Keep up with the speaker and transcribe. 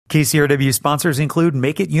KCRW sponsors include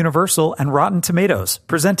Make It Universal and Rotten Tomatoes,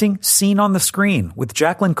 presenting Scene on the Screen with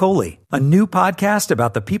Jacqueline Coley, a new podcast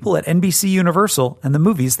about the people at NBC Universal and the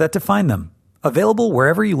movies that define them. Available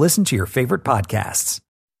wherever you listen to your favorite podcasts.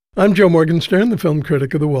 I'm Joe Morgenstern, the film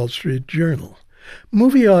critic of the Wall Street Journal.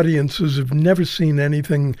 Movie audiences have never seen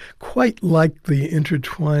anything quite like the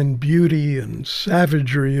intertwined beauty and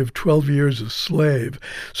savagery of 12 Years a Slave,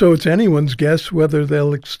 so it's anyone's guess whether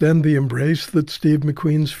they'll extend the embrace that Steve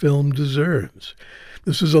McQueen's film deserves.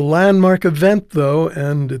 This is a landmark event, though,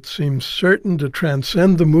 and it seems certain to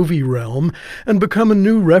transcend the movie realm and become a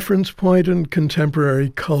new reference point in contemporary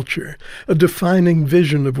culture, a defining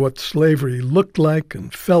vision of what slavery looked like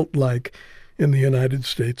and felt like in the United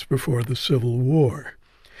States before the Civil War.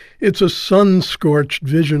 It's a sun-scorched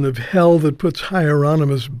vision of hell that puts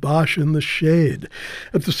Hieronymus Bosch in the shade.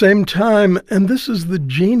 At the same time, and this is the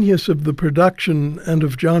genius of the production and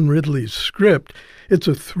of John Ridley's script, it's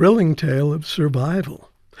a thrilling tale of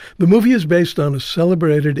survival. The movie is based on a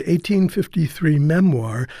celebrated 1853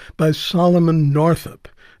 memoir by Solomon Northup,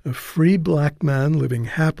 a free black man living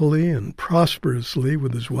happily and prosperously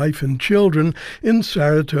with his wife and children in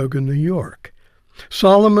Saratoga, New York.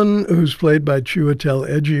 Solomon, who's played by Chiwetel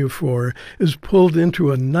Ejiofor, is pulled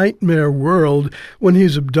into a nightmare world when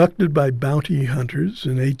he's abducted by bounty hunters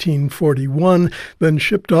in 1841, then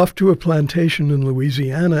shipped off to a plantation in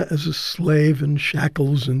Louisiana as a slave in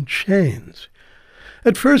shackles and chains.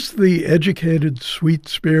 At first, the educated,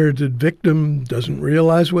 sweet-spirited victim doesn't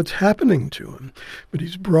realize what's happening to him, but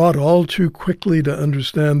he's brought all too quickly to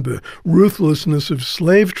understand the ruthlessness of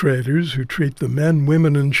slave traders who treat the men,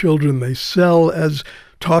 women, and children they sell as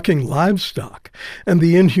talking livestock, and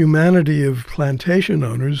the inhumanity of plantation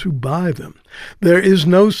owners who buy them. There is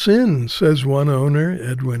no sin, says one owner,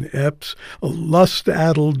 Edwin Epps, a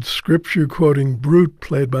lust-addled, scripture-quoting brute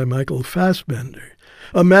played by Michael Fassbender.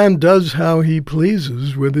 A man does how he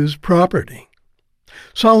pleases with his property.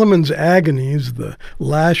 Solomon's agonies, the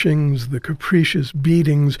lashings, the capricious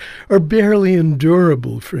beatings, are barely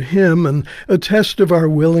endurable for him and a test of our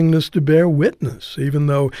willingness to bear witness, even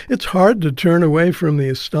though it's hard to turn away from the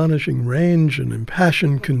astonishing range and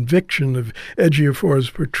impassioned conviction of Ejiofor's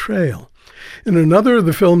portrayal. In another of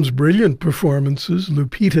the film's brilliant performances,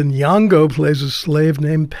 Lupita Nyong'o plays a slave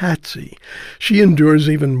named Patsy. She endures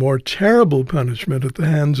even more terrible punishment at the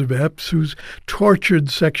hands of Epps, whose tortured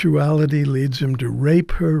sexuality leads him to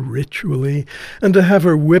rape her ritually and to have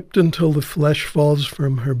her whipped until the flesh falls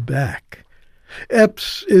from her back.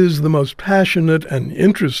 Epps is the most passionate and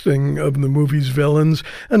interesting of the movie's villains,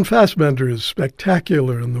 and Fassbender is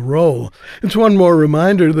spectacular in the role. It's one more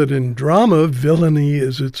reminder that in drama, villainy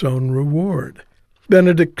is its own reward.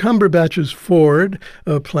 Benedict Cumberbatch's Ford,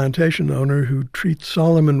 a plantation owner who treats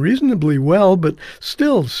Solomon reasonably well but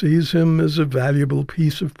still sees him as a valuable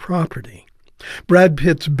piece of property. Brad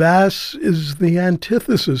Pitt's Bass is the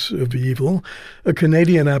antithesis of evil, a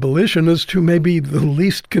Canadian abolitionist who may be the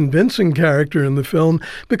least convincing character in the film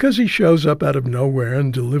because he shows up out of nowhere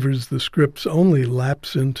and delivers the script's only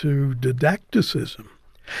lapse into didacticism.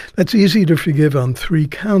 That's easy to forgive on 3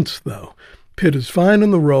 counts, though. Pitt is fine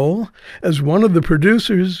in the role. As one of the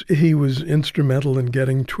producers, he was instrumental in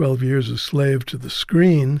getting 12 Years a Slave to the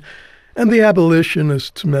screen, and the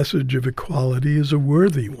abolitionists' message of equality is a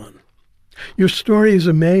worthy one. "Your story is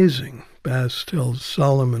amazing," Bass tells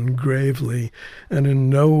Solomon gravely, "and in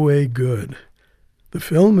no way good. The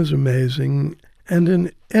film is amazing and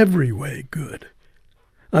in every way good."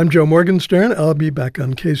 I'm Joe Morgenstern. I'll be back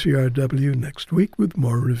on KCRW next week with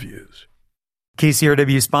more reviews.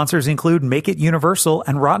 KCRW sponsors include Make It Universal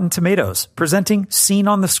and Rotten Tomatoes, presenting Scene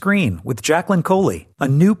on the Screen with Jacqueline Coley, a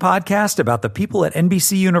new podcast about the people at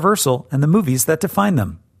NBC Universal and the movies that define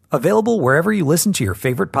them. Available wherever you listen to your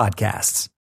favorite podcasts.